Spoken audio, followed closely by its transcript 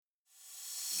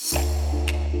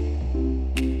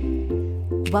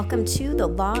Welcome to the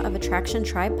Law of Attraction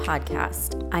Tribe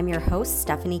podcast. I'm your host,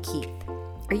 Stephanie Keith.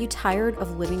 Are you tired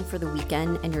of living for the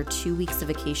weekend and your 2 weeks of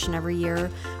vacation every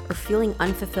year, or feeling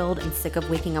unfulfilled and sick of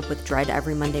waking up with dread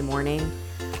every Monday morning?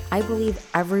 I believe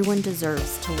everyone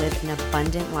deserves to live an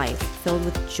abundant life filled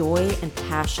with joy and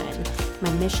passion.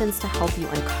 My mission is to help you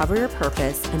uncover your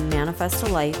purpose and manifest a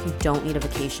life you don't need a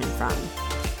vacation from.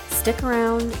 Stick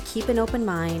around, keep an open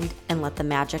mind, and let the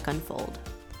magic unfold.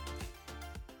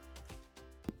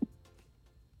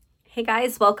 Hey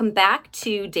guys, welcome back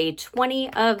to day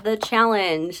 20 of the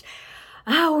challenge.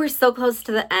 Oh, we're so close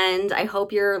to the end. I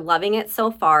hope you're loving it so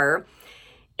far.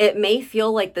 It may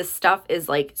feel like this stuff is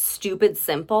like stupid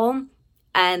simple,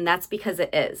 and that's because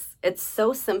it is. It's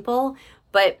so simple,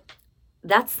 but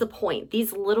that's the point.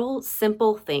 These little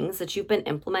simple things that you've been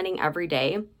implementing every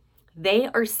day, they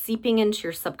are seeping into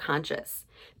your subconscious.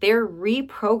 They're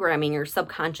reprogramming your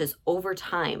subconscious over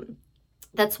time.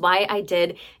 That's why I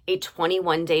did a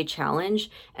 21-day challenge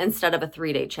instead of a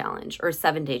 3-day challenge or a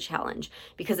 7-day challenge,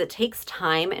 because it takes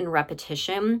time and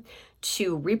repetition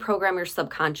to reprogram your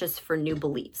subconscious for new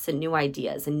beliefs and new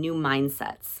ideas and new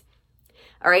mindsets.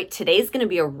 All right, today's going to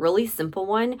be a really simple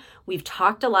one. We've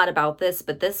talked a lot about this,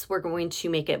 but we're going to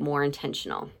make it more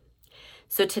intentional.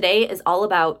 So today is all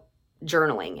about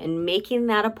journaling and making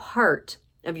that a part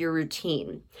of your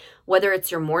routine. Whether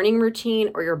it's your morning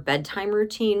routine or your bedtime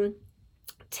routine,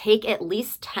 take at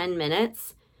least 10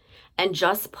 minutes and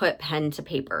just put pen to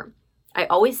paper. I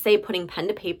always say putting pen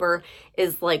to paper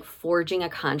is like forging a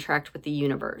contract with the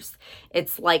universe.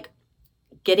 It's like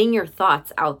getting your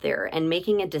thoughts out there and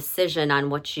making a decision on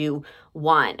what you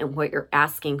want and what you're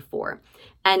asking for.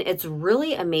 And it's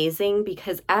really amazing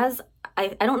because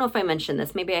I don't know if I mentioned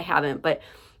this, maybe I haven't, but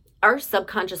our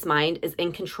subconscious mind is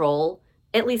in control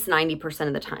at least 90%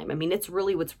 of the time. I mean, it's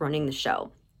really what's running the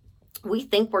show. We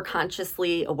think we're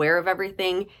consciously aware of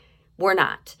everything. We're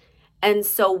not. And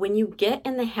so when you get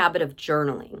in the habit of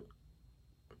journaling,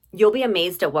 you'll be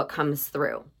amazed at what comes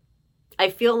through.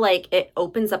 I feel like it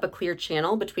opens up a clear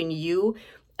channel between you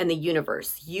and the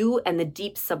universe, you and the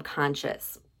deep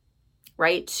subconscious,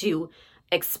 right? To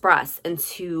express and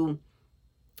to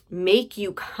make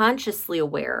you consciously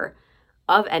aware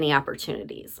of any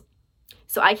opportunities.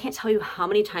 So I can't tell you how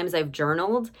many times I've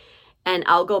journaled and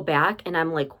I'll go back and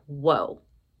I'm like, whoa,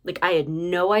 like I had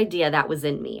no idea that was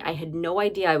in me. I had no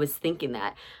idea I was thinking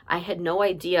that. I had no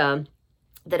idea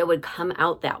that it would come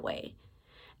out that way.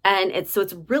 And it's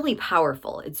really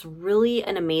powerful. It's really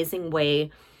an amazing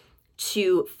way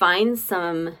to find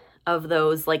some of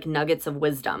those like nuggets of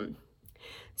wisdom.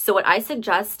 So what I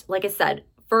suggest, like I said,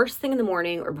 first thing in the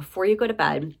morning or before you go to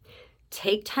bed,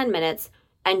 take 10 minutes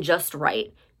and just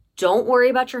write. Don't worry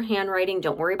about your handwriting.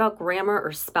 Don't worry about grammar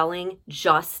or spelling.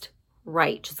 Just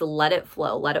write. Just let it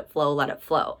flow. Let it flow. Let it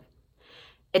flow.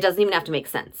 It doesn't even have to make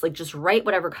sense. Like just write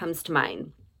whatever comes to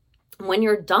mind. When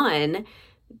you're done,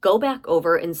 go back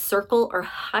over and circle or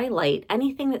highlight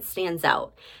anything that stands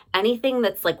out. Anything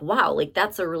that's like, wow, like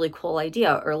that's a really cool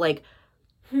idea. Or like,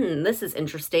 this is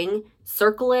interesting.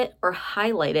 Circle it or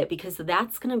highlight it because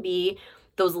that's going to be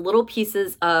those little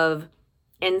pieces of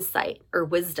insight or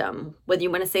wisdom, whether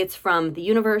you want to say it's from the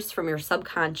universe, from your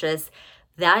subconscious,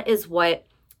 that is what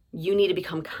you need to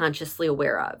become consciously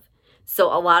aware of. So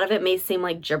a lot of it may seem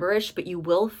like gibberish, but you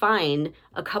will find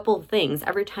a couple of things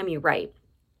every time you write.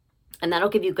 And that'll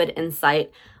give you good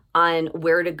insight on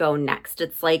where to go next.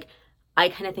 It's like, I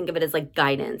kind of think of it as like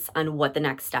guidance on what the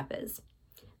next step is.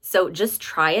 So just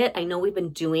try it. I know we've been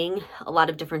doing a lot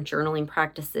of different journaling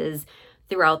practices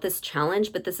throughout this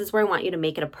challenge, but this is where I want you to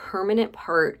make it a permanent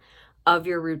part of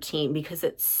your routine because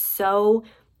it's so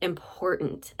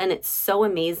important and it's so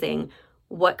amazing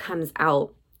what comes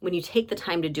out when you take the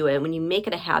time to do it, when you make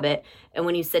it a habit, and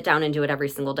when you sit down and do it every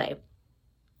single day.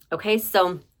 Okay,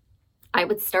 so I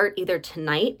would start either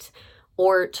tonight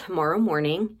or tomorrow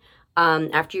morning.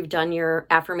 After you've done your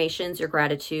affirmations, your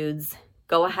gratitudes,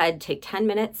 go ahead, take 10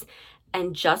 minutes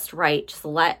and just write. Just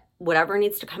let whatever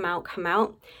needs to come out, come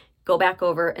out. Go back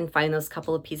over and find those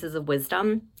couple of pieces of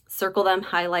wisdom, circle them,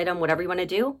 highlight them, whatever you want to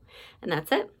do, and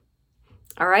that's it.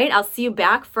 All right, I'll see you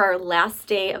back for our last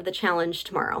day of the challenge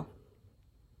tomorrow.